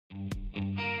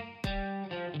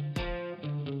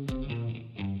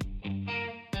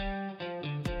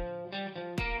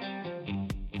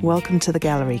Welcome to the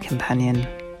Gallery Companion.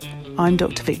 I'm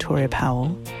Dr. Victoria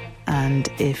Powell, and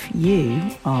if you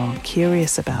are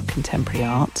curious about contemporary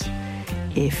art,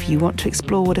 if you want to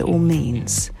explore what it all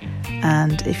means,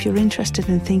 and if you're interested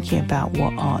in thinking about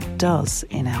what art does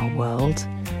in our world,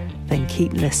 then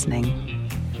keep listening.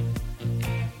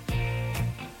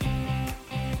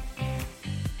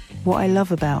 What I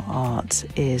love about art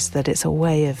is that it's a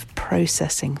way of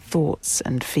processing thoughts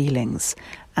and feelings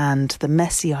and the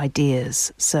messy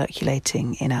ideas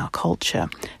circulating in our culture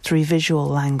through visual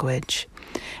language.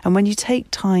 And when you take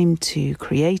time to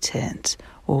create it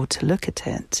or to look at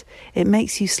it, it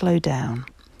makes you slow down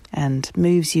and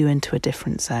moves you into a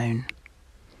different zone.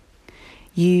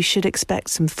 You should expect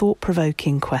some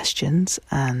thought-provoking questions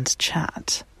and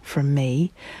chat from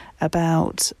me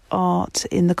about art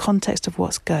in the context of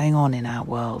what's going on in our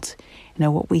world,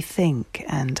 what we think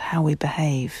and how we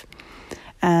behave,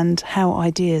 and how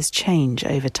ideas change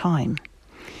over time.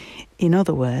 In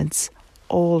other words,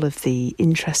 all of the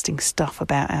interesting stuff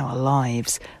about our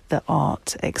lives that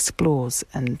art explores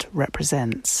and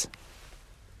represents.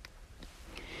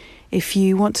 If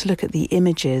you want to look at the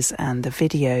images and the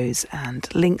videos and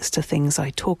links to things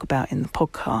I talk about in the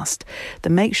podcast,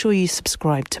 then make sure you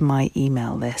subscribe to my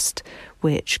email list,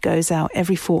 which goes out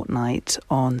every fortnight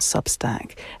on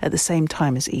Substack at the same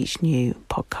time as each new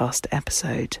podcast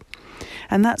episode.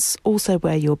 And that's also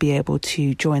where you'll be able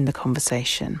to join the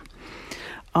conversation.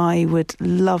 I would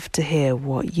love to hear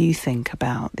what you think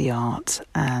about the art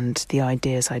and the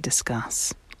ideas I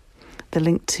discuss. The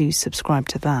link to subscribe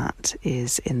to that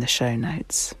is in the show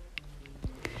notes.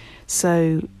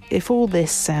 So if all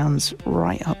this sounds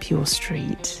right up your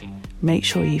street, make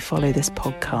sure you follow this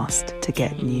podcast to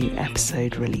get new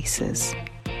episode releases.